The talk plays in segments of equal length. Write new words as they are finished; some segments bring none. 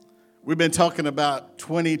We've been talking about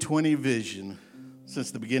 2020 vision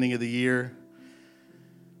since the beginning of the year.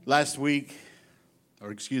 Last week,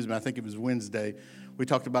 I think it was Wednesday, we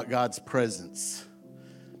talked about God's presence,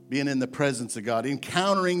 being in the presence of God,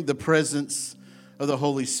 encountering the presence of the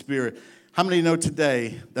Holy Spirit. How many know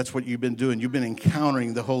today that's what you've been doing? You've been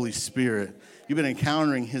encountering the Holy Spirit. You've been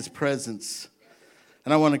encountering His presence.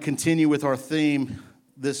 And I want to continue with our theme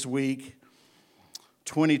this week,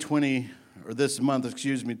 2020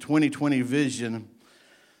 vision,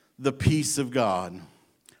 the peace of God.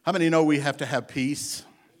 How many know we have to have peace?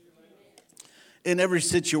 In every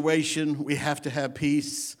situation, we have to have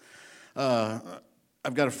peace. I've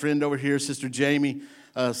got a friend over here, Sister Jamie,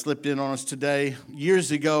 slipped in on us today. Years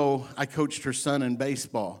ago, I coached her son in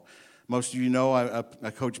baseball. Most of you know I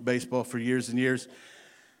coached baseball for years and years.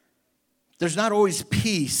 There's not always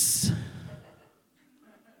peace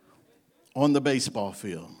on the baseball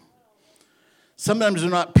field. Sometimes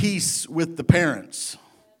there's not peace with the parents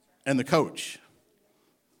and the coach.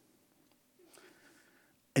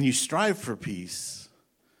 And you strive for peace.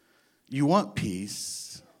 You want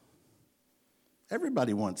peace.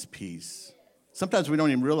 Everybody wants peace. Sometimes we don't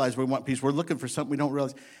even realize we want peace. We're looking for something we don't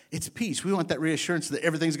realize. It's peace. We want that reassurance that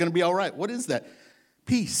everything's going to be all right. What is that?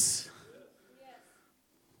 Peace.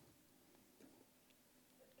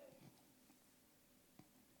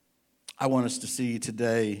 I want us to see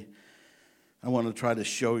today, I want to try to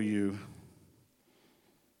show you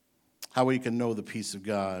how we can know the peace of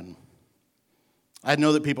God. I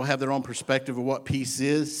know that people have their own perspective of what peace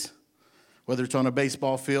is, whether it's on a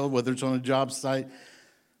baseball field, whether it's on a job site,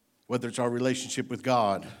 whether it's our relationship with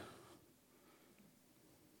God.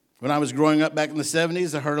 When I was growing up back in the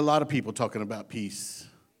 70s, I heard a lot of people talking about peace.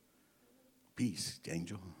 Peace,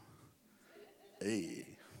 Angel. Hey.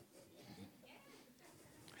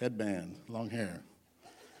 Headband, long hair.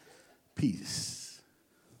 Peace.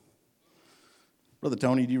 Brother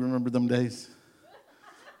Tony, do you remember them days?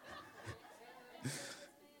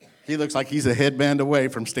 He looks like he's a headband away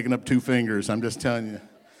from sticking up 2 fingers, I'm just telling you.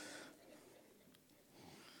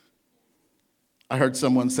 I heard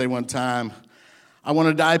someone say one time, I want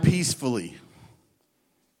to die peacefully.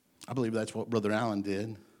 I believe that's what Brother Allen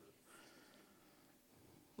did.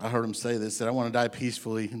 I heard him say this, that I want to die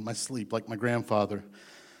peacefully in my sleep like my grandfather,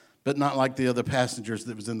 but not like the other passengers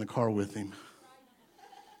that was in the car with him.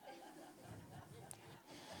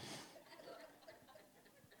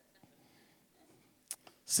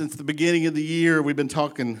 Since the beginning of the year, we've been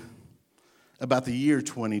talking about the year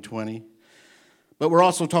 2020. But we're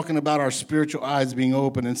also talking about our spiritual eyes being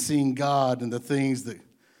open and seeing God and the things that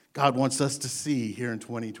God wants us to see here in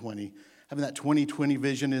 2020. Having that 2020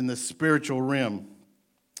 vision in the spiritual realm.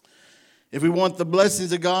 If we want the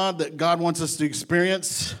blessings of God that God wants us to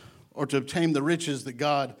experience or to obtain the riches that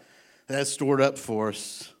God has stored up for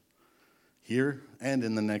us here and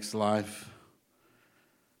in the next life,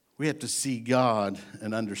 we have to see God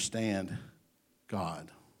and understand God.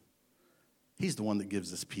 He's the one that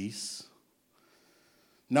gives us peace.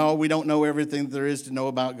 No, we don't know everything there is to know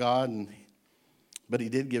about God, but He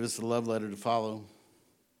did give us a love letter to follow.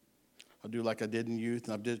 I'll do like I did in youth,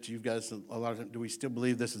 and I've did it to you guys a lot of times. Do we still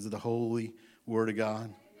believe this is the holy Word of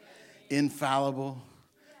God? Infallible.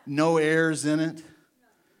 No errors in it.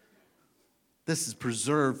 This is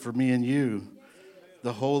preserved for me and you.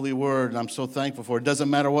 The holy Word, and I'm so thankful for it. It doesn't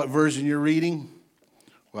matter what version you're reading.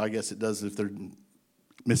 Well, I guess it does if they're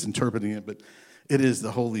misinterpreting it, but it is the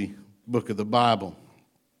holy book of the Bible.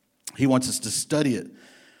 He wants us to study it.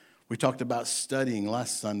 We talked about studying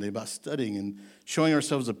last Sunday, about studying and showing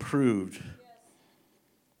ourselves approved.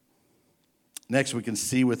 Next, we can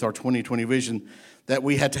see with our 2020 vision that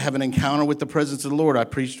we had to have an encounter with the presence of the Lord. I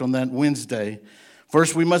preached on that Wednesday.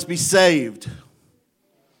 First, we must be saved.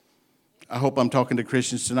 I hope I'm talking to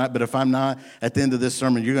Christians tonight, but if I'm not, at the end of this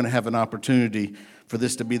sermon, you're going to have an opportunity for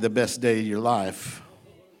this to be the best day of your life.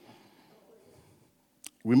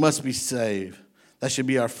 We must be saved. That should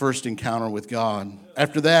be our first encounter with God.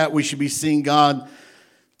 After that, we should be seeing God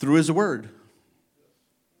through His Word.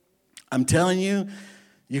 I'm telling you,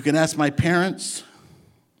 you can ask my parents.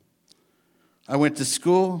 I went to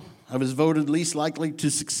school. I was voted least likely to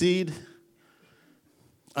succeed.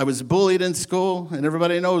 I was bullied in school, and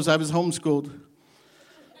everybody knows I was homeschooled.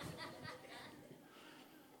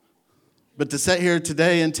 But to sit here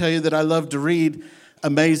today and tell you that I love to read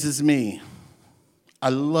amazes me. I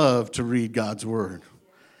love to read God's Word.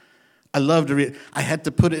 I love to read. I had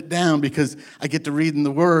to put it down because I get to read in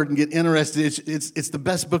the Word and get interested. It's the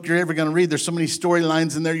best book you're ever going to read. There's so many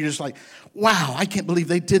storylines in there. You're just like, wow, I can't believe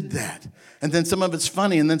they did that. And then some of it's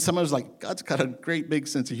funny, and then some of it's like, God's got a great big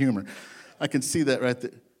sense of humor. I can see that right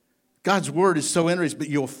there. God's word is so interesting, but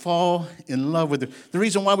you'll fall in love with it. The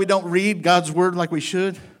reason why we don't read God's word like we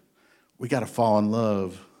should, we got to fall in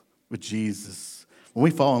love with Jesus. When we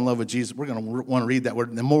fall in love with Jesus, we're going to want to read that word.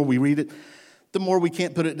 And the more we read it, the more we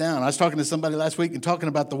can't put it down. I was talking to somebody last week and talking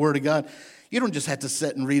about the word of God. You don't just have to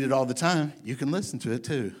sit and read it all the time. You can listen to it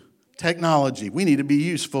too. Technology. We need to be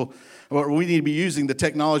useful, or we need to be using the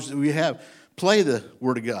technology that we have. Play the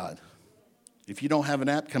word of God. If you don't have an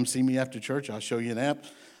app, come see me after church. I'll show you an app.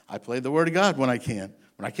 I play the Word of God when I can.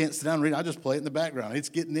 When I can't sit down and read, I just play it in the background. It's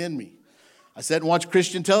getting in me. I sit and watch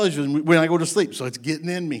Christian television when I go to sleep, so it's getting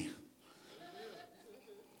in me.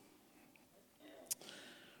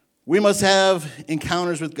 We must have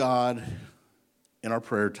encounters with God in our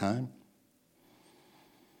prayer time.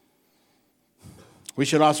 We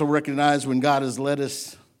should also recognize when God has led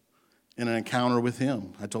us in an encounter with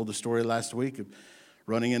Him. I told the story last week of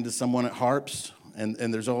running into someone at Harps, and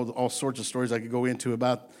there's all sorts of stories I could go into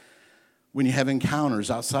about when you have encounters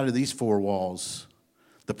outside of these four walls,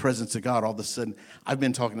 the presence of God, all of a sudden, I've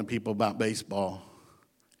been talking to people about baseball,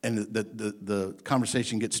 and the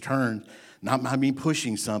conversation gets turned, not me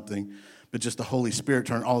pushing something, but just the Holy Spirit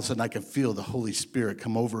turned. All of a sudden, I can feel the Holy Spirit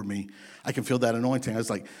come over me. I can feel that anointing. I was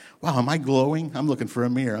like, wow, am I glowing? I'm looking for a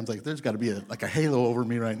mirror. I'm like, there's got to be a halo over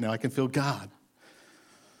me right now. I can feel God.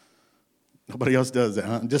 Nobody else does that,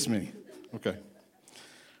 huh? Just me. Okay.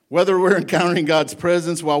 Whether we're encountering God's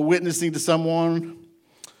presence while witnessing to someone,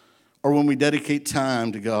 or when we dedicate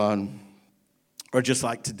time to God, or just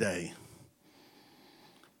like today,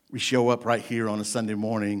 we show up right here on a Sunday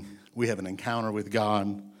morning. We have an encounter with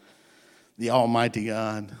God, the Almighty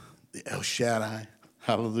God, the El Shaddai.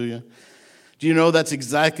 Hallelujah. Do you know that's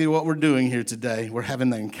exactly what we're doing here today? We're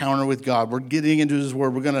having an encounter with God. We're getting into His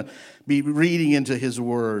Word. We're going to be reading into His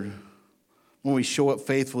Word. When we show up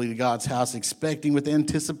faithfully to God's house, expecting with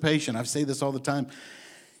anticipation. I say this all the time.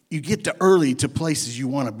 You get to early to places you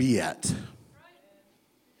want to be at.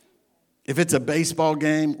 If it's a baseball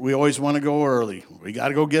game, we always want to go early. We got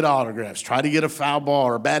to go get autographs. Try to get a foul ball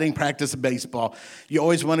or batting practice of baseball. You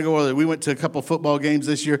always want to go early. We went to a couple football games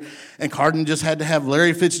this year, and Carden just had to have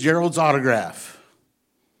Larry Fitzgerald's autograph.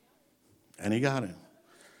 And he got it.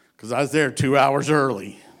 Because I was there 2 hours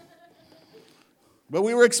early. But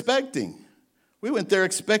we were expecting. We went there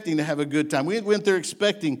expecting to have a good time. We went there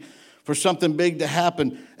expecting for something big to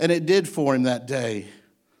happen, and it did for him that day.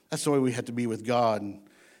 That's the way we have to be with God and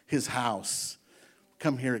His house.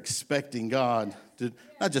 Come here expecting God, to,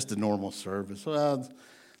 not just a normal service. Well,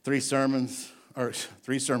 three sermons. How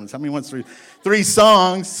many ones? Three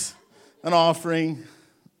songs, an offering,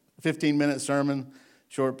 15-minute sermon,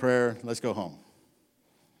 short prayer, let's go home.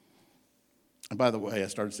 And by the way, I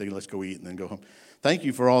started saying, let's go eat and then go home. Thank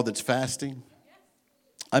you for all that's fasting.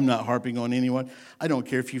 I'm not harping on anyone. I don't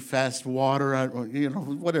care if you fast water,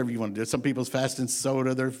 whatever you want to do. Some people's fasting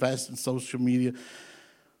soda, they're fasting social media.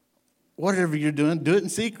 Whatever you're doing, do it in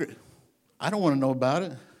secret. I don't want to know about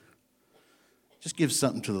it. Just give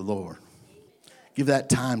something to the Lord. Give that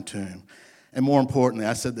time to Him. And more importantly,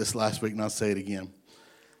 I said this last week and I'll say it again.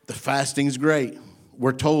 The fasting's great.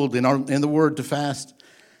 We're told in the Word to fast,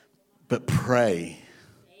 but pray.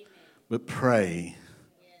 But pray.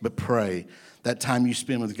 But pray. That time you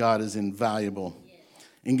spend with God is invaluable.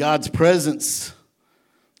 In God's presence,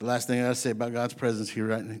 the last thing I gotta say about God's presence here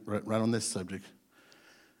right on this subject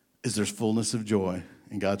is there's fullness of joy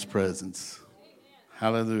in God's presence.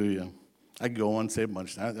 Hallelujah. I could go on and say a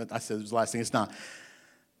bunch. I said this last thing. It's not.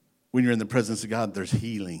 When you're in the presence of God, there's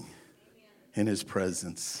healing in His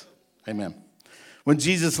presence. Amen. When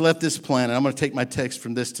Jesus left this planet, I'm going to take my text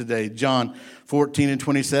from this today, John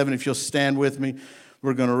 14:27. If you'll stand with me,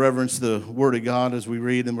 we're going to reverence the Word of God as we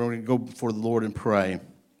read, and we're going to go before the Lord and pray.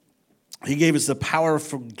 He gave us a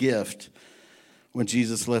powerful gift when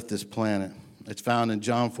Jesus left this planet. It's found in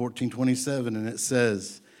John 14:27, and it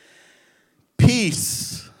says,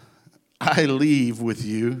 "Peace I leave with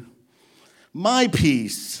you. My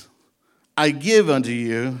peace I give unto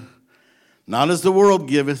you. Not as the world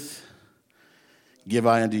giveth, give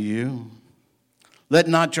I unto you. Let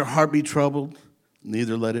not your heart be troubled,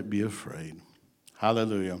 neither let it be afraid."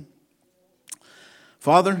 Hallelujah.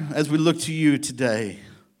 Father, as we look to you today,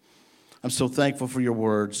 I'm so thankful for your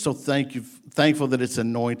word. So thankful that it's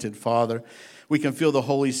anointed, Father. We can feel the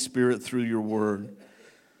Holy Spirit through your word.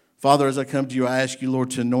 Father, as I come to you, I ask you,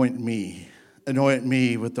 Lord, to anoint me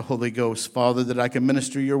with the Holy Ghost, Father, that I can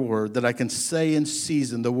minister your word, that I can say in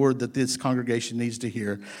season the word that this congregation needs to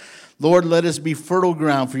hear. Lord, let us be fertile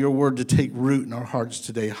ground for your word to take root in our hearts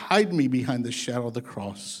today. Hide me behind the shadow of the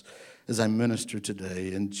cross as I minister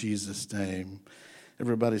today, in Jesus' name.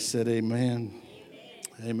 Everybody said amen.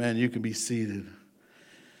 Amen. You can be seated.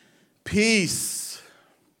 Peace.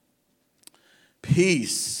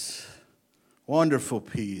 Peace. Wonderful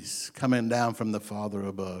peace coming down from the Father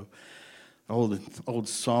above. Old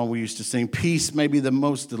song we used to sing. Peace may be the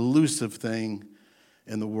most elusive thing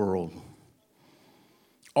in the world.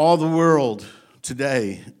 All the world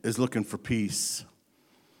today is looking for peace.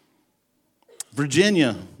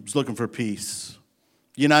 Virginia is looking for peace.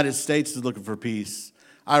 The United States is looking for peace.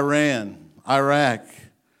 Iran, Iraq,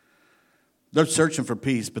 they're searching for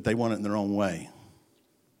peace, but they want it in their own way.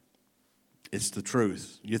 It's the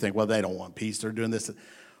truth. You think, well, they don't want peace. They're doing this.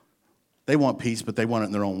 They want peace, but they want it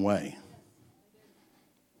in their own way.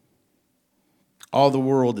 All the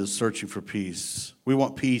world is searching for peace. We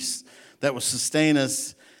want peace that will sustain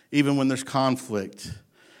us even when there's conflict.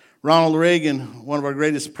 Ronald Reagan, one of our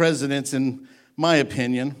greatest presidents, in my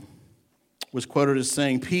opinion, was quoted as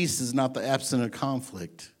saying, peace is not the absence of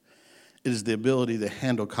conflict. It is the ability to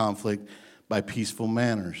handle conflict by peaceful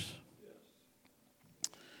manners.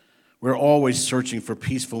 We're always searching for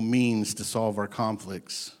peaceful means to solve our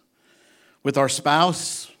conflicts. With our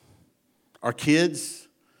spouse, our kids,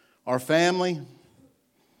 our family,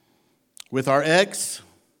 with our ex,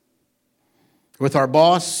 with our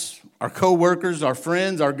boss, our co-workers, our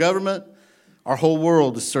friends, our government, our whole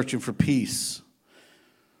world is searching for peace.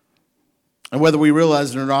 And whether we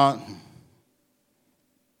realize it or not,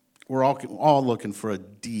 we're all looking for a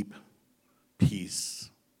deep peace.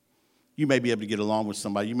 You may be able to get along with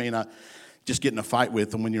somebody. You may not just get in a fight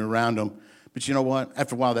with them when you're around them. But you know what?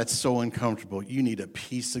 After a while, that's so uncomfortable. You need a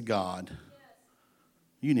peace of God.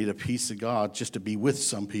 You need a peace of God just to be with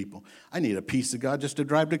some people. I need a peace of God just to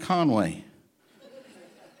drive to Conway.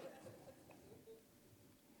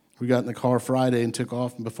 We got in the car Friday and took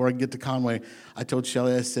off. And before I could get to Conway, I told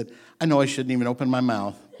Shelley, I said, I know I shouldn't even open my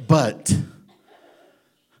mouth, but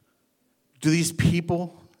do these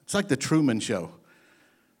people, it's like the Truman Show.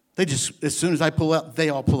 They just, as soon as I pull out, they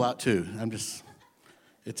all pull out too.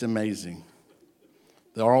 It's amazing.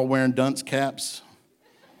 They're all wearing dunce caps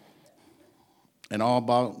and all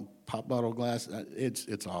pop bottle glass.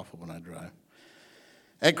 It's awful when I drive.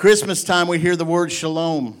 At Christmas time, we hear the word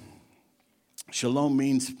shalom. Shalom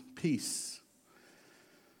means peace.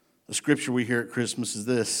 The scripture we hear at Christmas is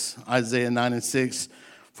this, Isaiah 9:6.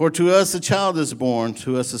 For to us a child is born,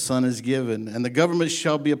 to us a son is given, and the government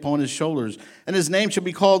shall be upon his shoulders, and his name shall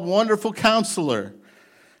be called Wonderful Counselor,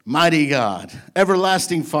 Mighty God,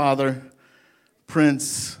 Everlasting Father,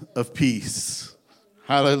 Prince of Peace.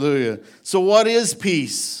 Hallelujah. So what is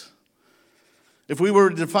peace? If we were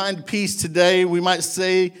to define peace today, we might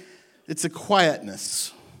say it's a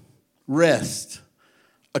quietness, rest,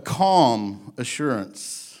 a calm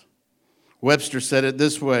assurance. Webster said it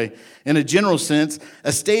this way, in a general sense,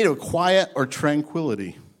 a state of quiet or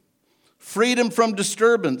tranquility, freedom from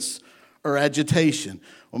disturbance or agitation.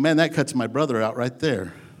 Well, man, that cuts my brother out right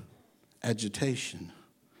there. Agitation.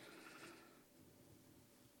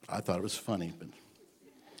 I thought it was funny, but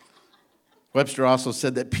Webster also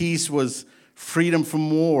said that peace was freedom from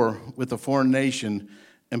war with a foreign nation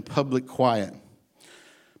and public quiet.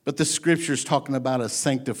 But the scripture is talking about a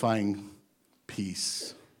sanctifying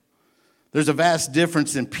peace. There's a vast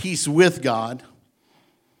difference in peace with God,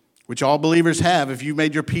 which all believers have. If you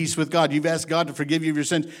made your peace with God, you've asked God to forgive you of your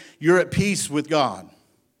sins, you're at peace with God.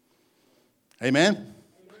 Amen?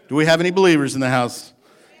 Do we have any believers in the house?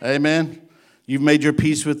 Amen? You've made your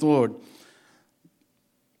peace with the Lord.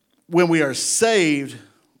 When we are saved,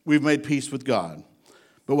 we've made peace with God.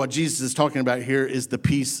 But what Jesus is talking about here is the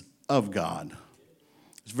peace of God.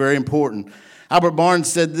 It's very important. Albert Barnes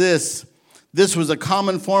said this was a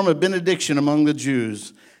common form of benediction among the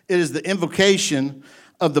Jews. It is the invocation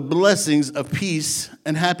of the blessings of peace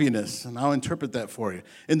and happiness. And I'll interpret that for you.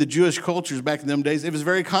 In the Jewish cultures back in them days, it was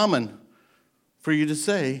very common for you to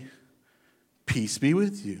say, peace be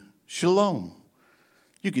with you. Shalom.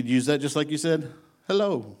 You could use that just like you said,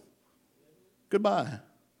 hello. Goodbye.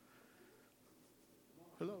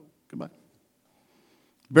 Hello. Goodbye.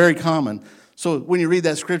 Very common. So when you read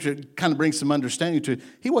that scripture, it kind of brings some understanding to it.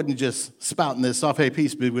 He wasn't just spouting this off, hey,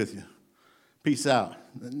 peace be with you. Peace out.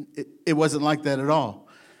 It wasn't like that at all.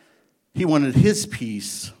 He wanted his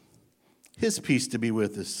peace to be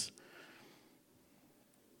with us.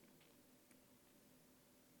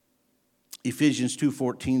 Ephesians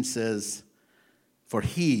 2:14 says, for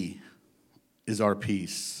he is our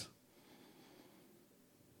peace.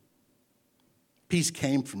 Peace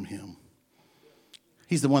came from him.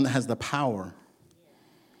 He's the one that has the power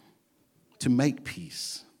to make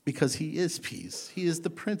peace because he is peace. He is the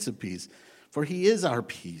Prince of Peace, for he is our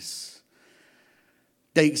peace.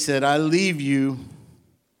 Dake said, I leave you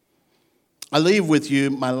I leave with you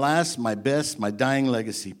my last, my best, my dying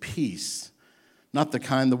legacy, peace, not the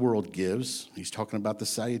kind the world gives. He's talking about the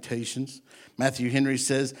salutations. Matthew Henry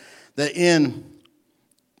says that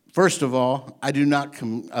first of all, I do not,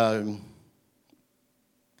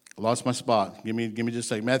 lost my spot. Give me just a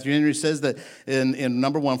second. Matthew Henry says that in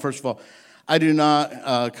number one, first of all, I do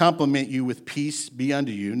not compliment you with peace be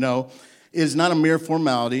unto you. No, it is not a mere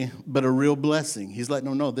formality, but a real blessing. He's letting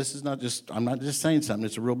them know this is not just, I'm not just saying something,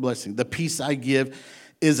 it's a real blessing. The peace I give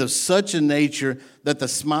is of such a nature that the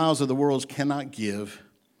smiles of the world cannot give,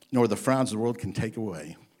 nor the frowns of the world can take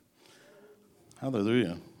away.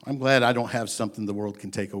 Hallelujah. I'm glad I don't have something the world can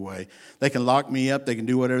take away. They can lock me up, they can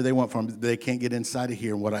do whatever they want from me, but they can't get inside of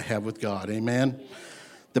here and what I have with God. Amen?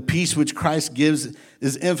 The peace which Christ gives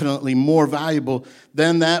is infinitely more valuable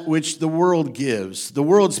than that which the world gives. The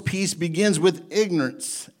world's peace begins with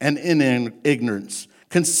ignorance, and in ignorance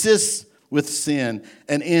consists with sin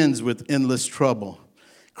and ends with endless trouble.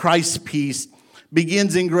 Christ's peace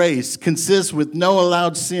begins in grace, consists with no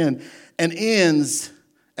allowed sin, and ends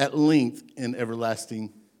at length in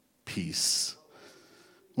everlasting peace.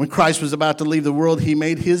 When Christ was about to leave the world, he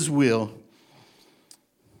made his will.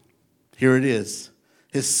 Here it is.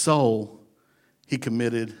 His soul he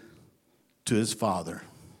committed to his Father.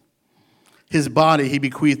 His body he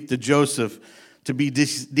bequeathed to Joseph to be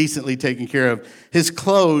decently taken care of. His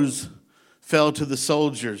clothes fell to the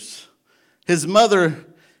soldiers. His mother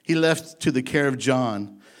he left to the care of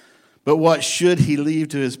John. But what should he leave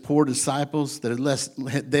to his poor disciples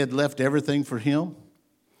that they had left everything for him?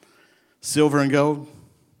 Silver and gold?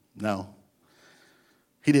 No.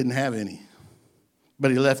 He didn't have any.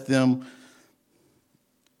 But he left them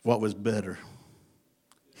what was better.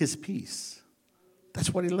 His peace.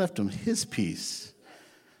 That's what he left them, his peace.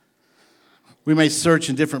 We may search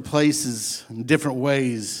in different places, in different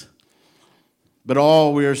ways, but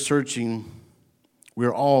we're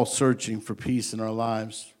all searching for peace in our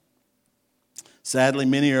lives. Sadly,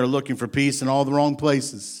 many are looking for peace in all the wrong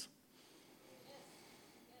places.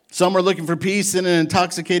 Some are looking for peace in an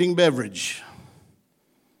intoxicating beverage.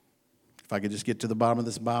 If I could just get to the bottom of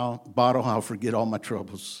this bottle, I'll forget all my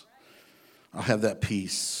troubles. I'll have that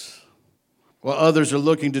peace. While others are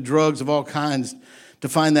looking to drugs of all kinds to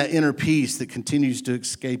find that inner peace that continues to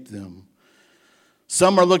escape them.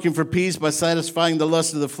 Some are looking for peace by satisfying the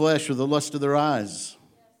lust of the flesh or the lust of their eyes.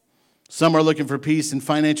 Some are looking for peace in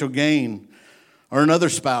financial gain or another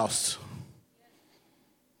spouse.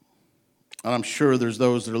 And I'm sure there's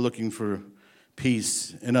those that are looking for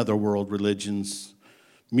peace in other world religions,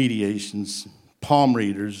 mediations, palm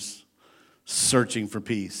readers, searching for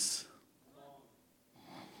peace.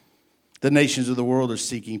 The nations of the world are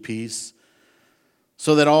seeking peace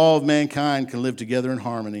so that all of mankind can live together in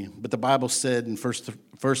harmony. But the Bible said in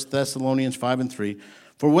 1 Thessalonians 5:3,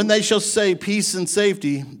 for when they shall say peace and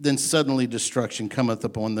safety, then suddenly destruction cometh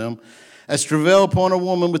upon them, as travail upon a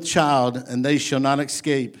woman with child, and they shall not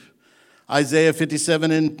escape. Isaiah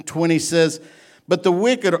 57:20 says, but the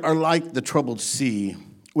wicked are like the troubled sea,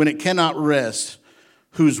 when it cannot rest,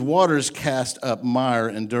 whose waters cast up mire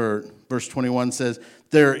and dirt. Verse 21 says,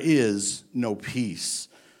 there is no peace,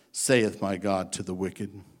 saith my God to the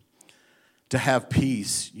wicked. To have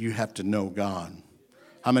peace, you have to know God.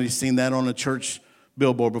 How many seen that on a church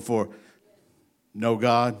billboard before? No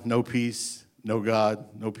God, no peace. No God,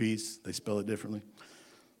 no peace. They spell it differently.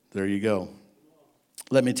 There you go.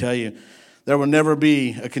 Let me tell you, there will never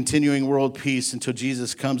be a continuing world peace until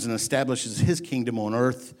Jesus comes and establishes his kingdom on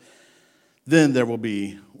earth. Then there will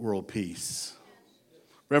be world peace.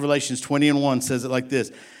 Revelations 20:1 says it like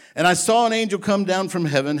this. And I saw an angel come down from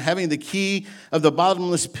heaven, having the key of the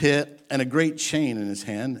bottomless pit and a great chain in his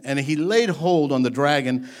hand. And he laid hold on the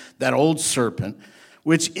dragon, that old serpent,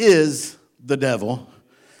 which is the devil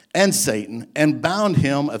and Satan, and bound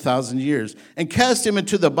him 1,000 years, and cast him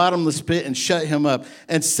into the bottomless pit and shut him up,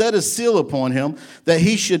 and set a seal upon him, that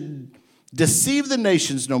he should deceive the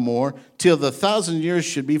nations no more, till the 1,000 years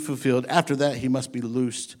should be fulfilled. After that, he must be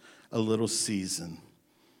loosed a little season.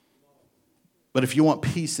 But if you want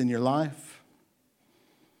peace in your life,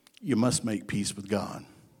 you must make peace with God.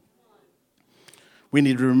 We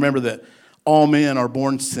need to remember that all men are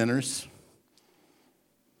born sinners,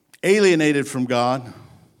 alienated from God.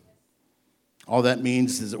 All that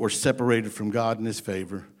means is that we're separated from God in his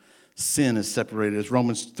favor. Sin is separated. As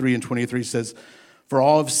Romans 3:23 says, for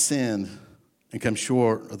all have sinned and come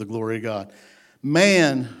short of the glory of God.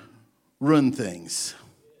 Man ruined things.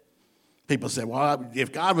 People say, well,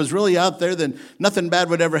 if God was really out there, then nothing bad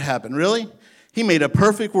would ever happen. Really? He made a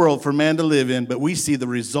perfect world for man to live in, but we see the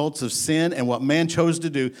results of sin and what man chose to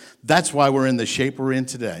do. That's why we're in the shape we're in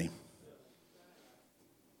today.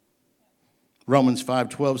 Romans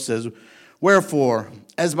 5:12 says, wherefore,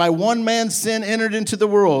 as by one man sin entered into the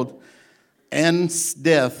world, and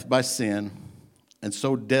death by sin, and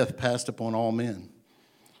so death passed upon all men,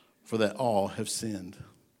 for that all have sinned.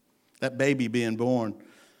 That baby being born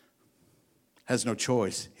has no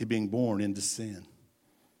choice. He's being born into sin.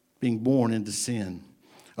 Being born into sin.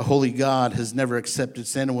 A holy God has never accepted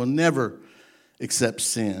sin and will never accept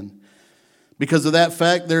sin. Because of that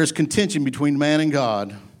fact, there is contention between man and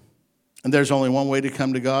God. And there's only one way to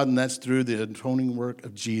come to God, and that's through the atoning work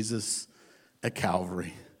of Jesus at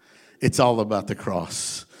Calvary. It's all about the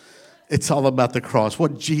cross. It's all about the cross.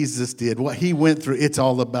 What Jesus did, what he went through, it's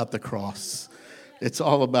all about the cross. It's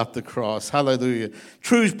all about the cross. Hallelujah.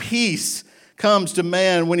 True peace comes to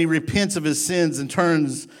man when he repents of his sins and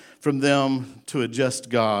turns from them to a just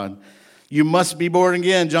God. You must be born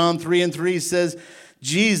again. John 3:3 says,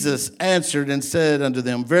 Jesus answered and said unto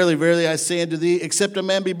them, verily, verily, I say unto thee, except a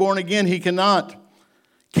man be born again, he cannot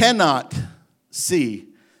see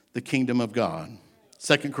the kingdom of God.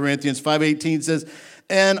 2 Corinthians 5:18 says,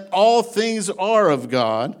 and all things are of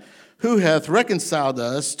God, who hath reconciled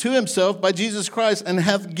us to himself by Jesus Christ, and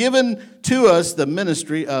hath given to us the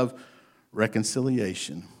ministry of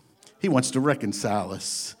reconciliation. He wants to reconcile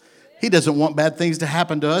us. He doesn't want bad things to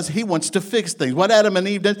happen to us. He wants to fix things. What Adam and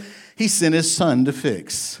Eve did, he sent his son to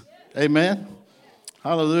fix. Amen?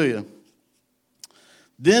 Hallelujah.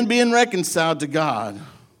 Then being reconciled to God,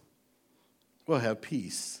 we'll have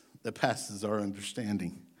peace that passes our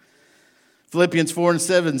understanding. Philippians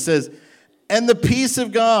 4:7 says, and the peace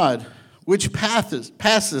of God, which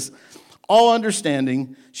passes all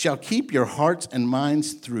understanding, shall keep your hearts and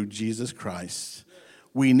minds through Jesus Christ.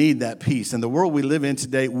 We need that peace. In the world we live in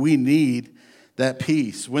today, we need that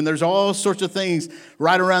peace. When there's all sorts of things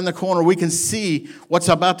right around the corner, we can see what's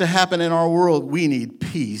about to happen in our world. We need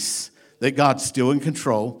peace, that God's still in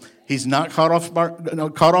control. He's not caught off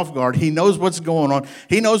guard. He knows what's going on.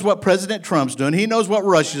 He knows what President Trump's doing. He knows what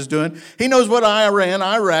Russia's doing. He knows what Iran,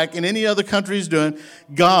 Iraq, and any other country is doing.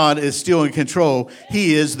 God is still in control.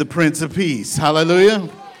 He is the Prince of Peace. Hallelujah.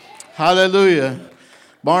 Hallelujah.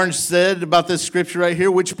 Barnes said about this scripture right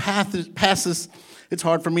here, which passes, it's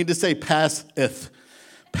hard for me to say, passeth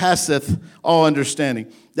all understanding.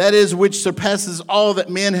 That is, which surpasses all that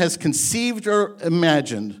man has conceived or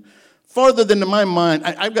imagined. Farther than to my mind,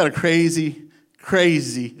 I've got a crazy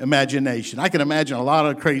imagination. I can imagine a lot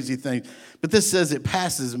of crazy things. But this says it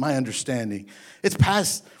passes my understanding. It's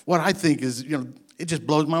past what I think is, it just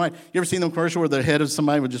blows my mind. You ever seen them commercial where the head of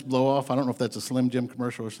somebody would just blow off? I don't know if that's a Slim Jim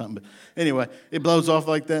commercial or something. But anyway, it blows off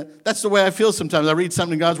like that. That's the way I feel sometimes. I read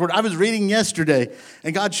something in God's Word. I was reading yesterday,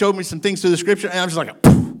 and God showed me some things through the Scripture, and I was just like,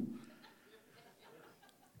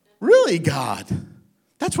 really, God?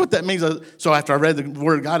 That's what that means. So after I read the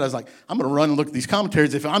Word of God, I was like, I'm going to run and look at these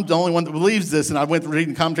commentaries. If I'm the only one that believes this, and I went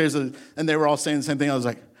reading commentaries, and they were all saying the same thing, I was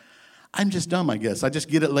like, I'm just dumb, I guess. I just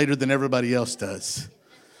get it later than everybody else does.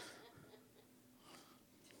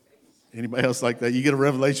 Anybody else like that? You get a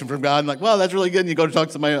revelation from God, and like, well, that's really good, and you go to talk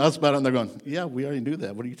to somebody else about it, and they're going, yeah, we already knew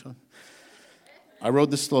that. What are you talking? I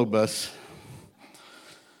rode the slow bus,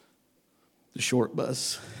 the short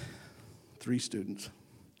bus, 3 students.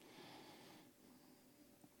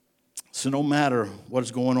 So no matter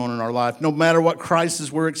what's going on in our life, no matter what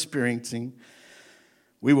crisis we're experiencing,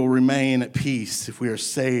 we will remain at peace if we are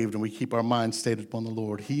saved and we keep our minds stayed upon the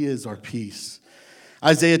Lord. He is our peace.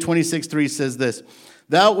 Isaiah 26:3 says this,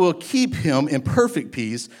 thou wilt keep him in perfect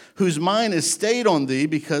peace, whose mind is stayed on thee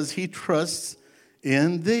because he trusts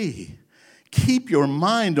in thee. Keep your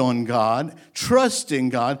mind on God. Trust in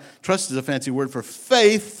God. Trust is a fancy word for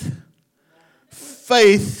faith.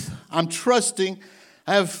 Faith. I'm trusting.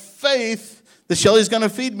 I have faith that Shelly's going to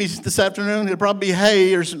feed me this afternoon. It'll probably be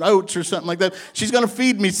hay or some oats or something like that. She's going to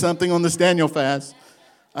feed me something on this Daniel fast.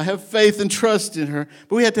 I have faith and trust in her.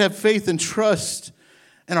 But we have to have faith and trust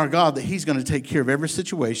in our God that he's going to take care of every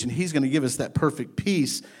situation. He's going to give us that perfect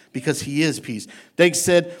peace because he is peace. Dake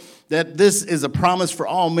said that this is a promise for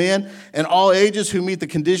all men and all ages who meet the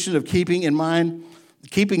condition of keeping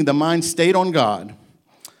the mind stayed on God,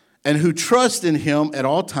 and who trust in him at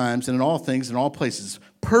all times and in all things, in all places.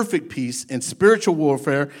 Perfect peace in spiritual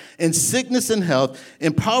warfare, in sickness and health,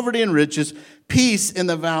 in poverty and riches, peace in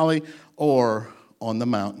the valley or on the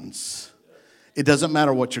mountains. It doesn't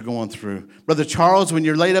matter what you're going through. Brother Charles, when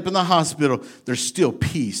you're laid up in the hospital, there's still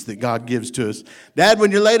peace that God gives to us. Dad, when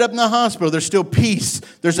you're laid up in the hospital, there's still peace.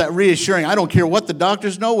 There's that reassuring. I don't care what the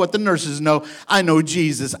doctors know, what the nurses know. I know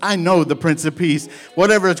Jesus. I know the Prince of Peace.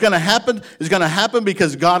 Whatever is going to happen is going to happen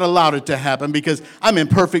because God allowed it to happen, because I'm in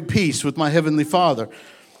perfect peace with my Heavenly Father.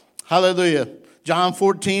 Hallelujah. John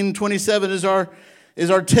 14:27 is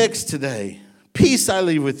our text today. Peace I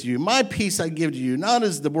leave with you. My peace I give to you. Not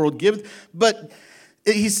as the world giveth, but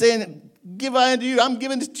he's saying, give I unto you. I'm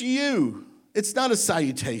giving it to you. It's not a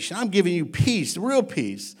salutation. I'm giving you peace, real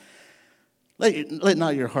peace. Let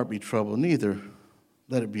not your heart be troubled, neither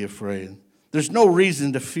let it be afraid. There's no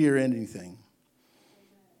reason to fear anything.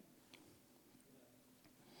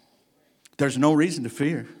 There's no reason to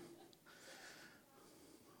fear.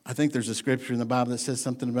 I think there's a scripture in the Bible that says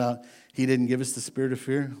something about he didn't give us the spirit of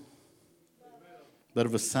fear, but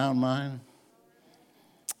of a sound mind.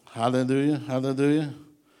 Hallelujah, hallelujah.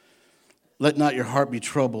 Let not your heart be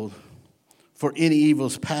troubled, for any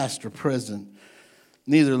evils past or present,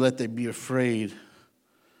 neither let they be afraid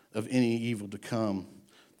of any evil to come.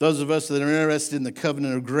 Those of us that are interested in the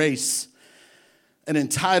covenant of grace and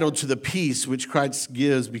entitled to the peace which Christ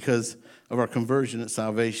gives because of our conversion and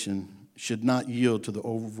salvation should not yield to the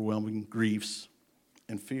overwhelming griefs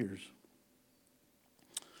and fears.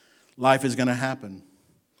 Life is going to happen.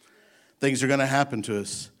 Things are going to happen to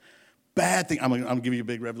us. Bad things. I'm going to give you a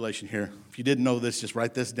big revelation here. If you didn't know this, just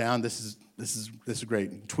write this down. This is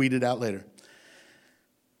great. Tweet it out later.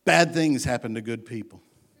 Bad things happen to good people.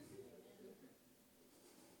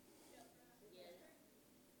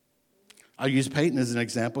 I'll use Peyton as an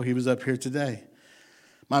example. He was up here today.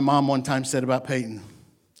 My mom one time said about Peyton,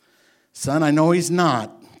 son, I know he's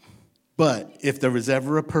not, but if there was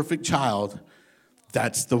ever a perfect child,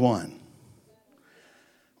 that's the one.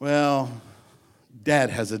 Well, Dad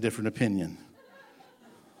has a different opinion.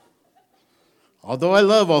 Although I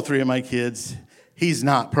love all three of my kids, he's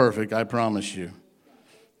not perfect, I promise you.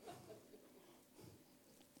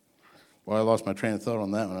 Well, I lost my train of thought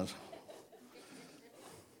on that one.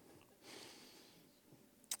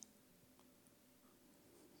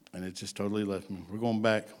 And it just totally left me. We're going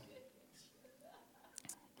back.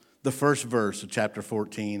 The first verse of chapter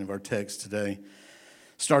 14 of our text today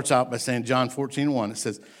starts out by saying, John 14:1, it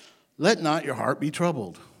says, let not your heart be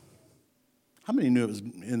troubled. How many knew it was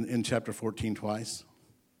in chapter 14 twice?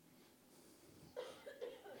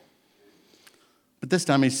 But this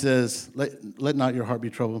time he says, let not your heart be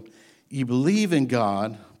troubled. You believe in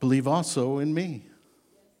God, believe also in me.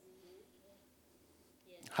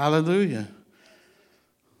 Hallelujah.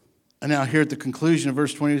 And now here at the conclusion of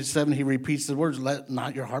verse 27, he repeats the words, let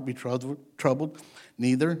not your heart be troubled,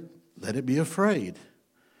 neither let it be afraid.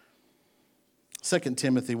 2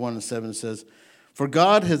 Timothy 1:7 says, for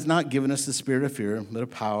God has not given us the spirit of fear, but of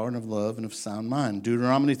power and of love and of sound mind.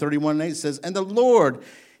 Deuteronomy 31:8 says, and the Lord,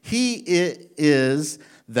 he it is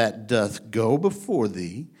that doth go before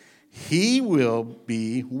thee. He will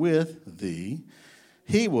be with thee.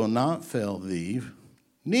 He will not fail thee,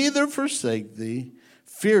 neither forsake thee.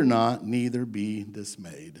 Fear not, neither be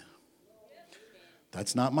dismayed.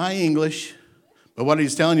 That's not my English. But what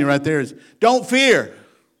he's telling you right there is, don't fear.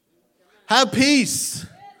 Have peace.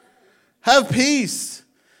 Have peace.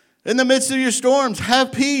 In the midst of your storms,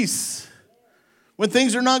 have peace. When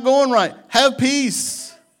things are not going right, have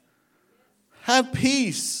peace. Have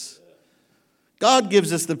peace. God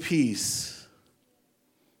gives us the peace.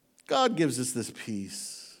 God gives us this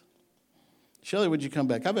peace. Shelley, would you come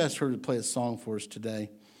back? I've asked her to play a song for us today.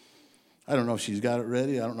 I don't know if she's got it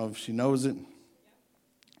ready. I don't know if she knows it.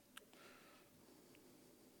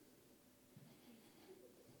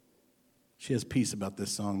 She has peace about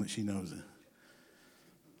this song that she knows it.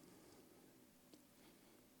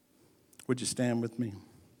 Would you stand with me?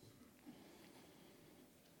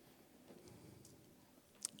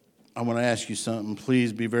 I want to ask you something.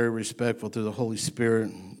 Please be very respectful to the Holy Spirit.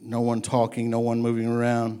 No one talking, no one moving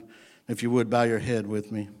around. If you would, bow your head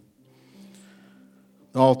with me.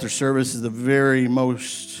 The altar service is the very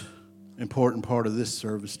most important part of this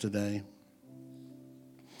service today.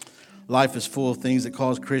 Life is full of things that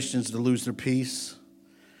cause Christians to lose their peace.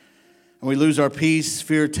 And we lose our peace,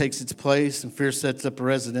 fear takes its place, and fear sets up a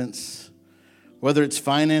residence. Whether it's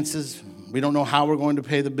finances, we don't know how we're going to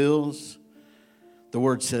pay the bills. The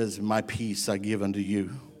word says, my peace I give unto you.